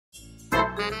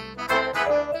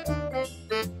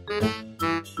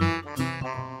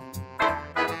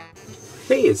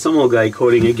Hey, it's some old guy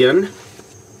coding again,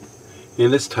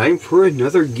 and it's time for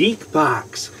another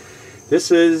GeekBox.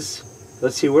 This is,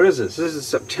 let's see, what is this? This is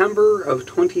September of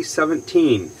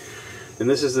 2017, and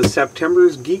this is the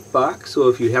September's GeekBox. So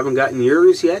if you haven't gotten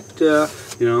yours yet, you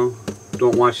know,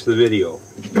 don't watch the video.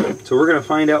 So we're going to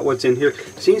find out what's in here.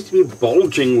 It seems to be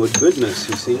bulging with goodness.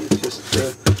 You see, it's just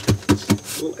a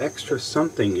little extra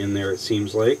something in there. It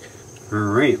seems like. All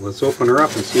right, let's open her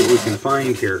up and see what we can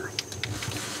find here.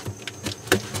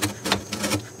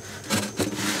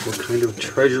 What kind of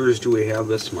treasures do we have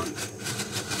this month?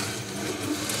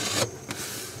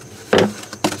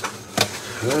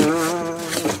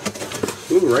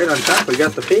 Ooh, right on top we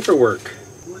got the paperwork.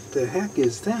 What the heck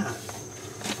is that?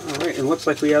 Alright, it looks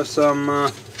like we have some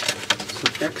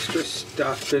extra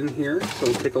stuff in here, so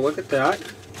we'll take a look at that.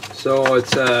 So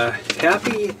it's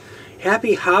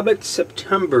Happy Hobbit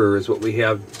September is what we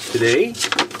have today.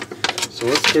 So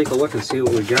let's take a look and see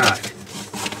what we got.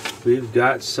 We've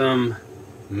got some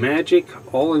Magic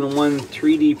all-in-one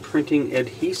 3D printing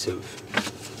adhesive.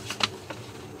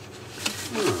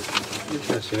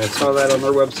 Interesting. I saw that on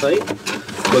their website.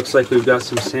 Looks like we've got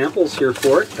some samples here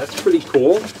for it. That's pretty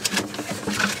cool.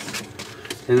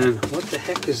 And then, what the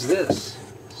heck is this?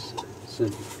 It's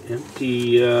an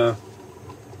empty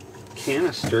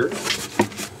canister.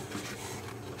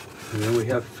 And then we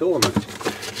have filament.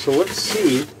 So let's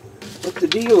see what the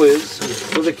deal is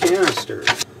for the canister.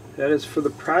 That is for the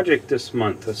project this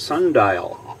month, a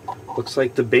sundial. Looks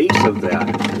like the base of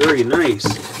that. Very nice.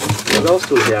 What else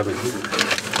do we have in here?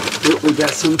 Oh, we got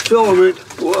some filament.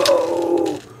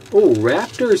 Whoa! Oh,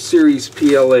 Raptor Series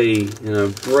PLA in a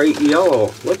bright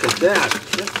yellow. Look at that.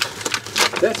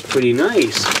 That's pretty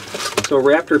nice. So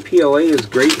Raptor PLA is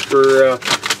great for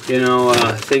you know,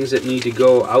 things that need to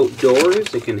go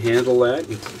outdoors. It can handle that.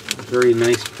 It's a very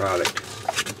nice product.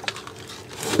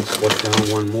 Let's flip down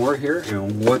one more here.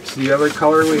 And what's the other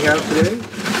color we have today?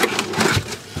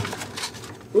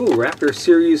 Ooh, Raptor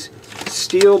Series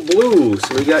Steel Blue.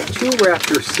 So we got two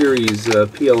Raptor Series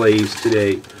PLAs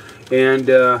today. And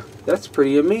that's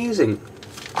pretty amazing.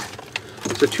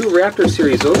 So two Raptor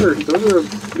Series, those are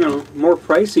you know, more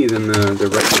pricey than the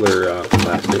regular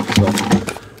plastic.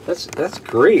 So that's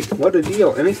great. What a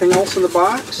deal. Anything else in the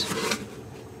box?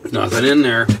 Nothing in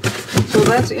there. So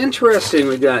that's interesting.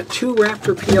 We got two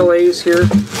Raptor PLAs here.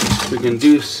 We can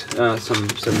do some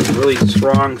really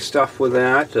strong stuff with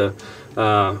that.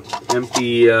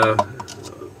 Empty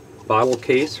bottle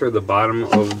case for the bottom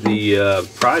of the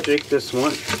project, this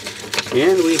one.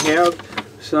 And we have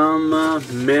some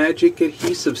magic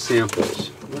adhesive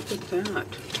samples. Look at that.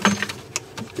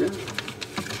 Yeah.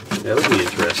 That'll be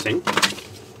interesting.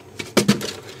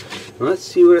 Let's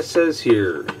see what it says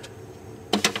here.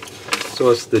 So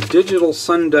it's the Digital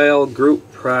Sundial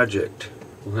Group Project.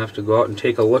 We'll have to go out and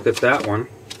take a look at that one.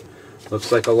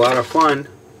 Looks like a lot of fun.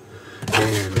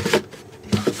 And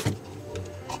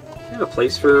a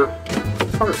place for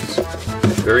parts.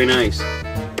 Very nice.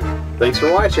 Thanks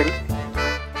for watching.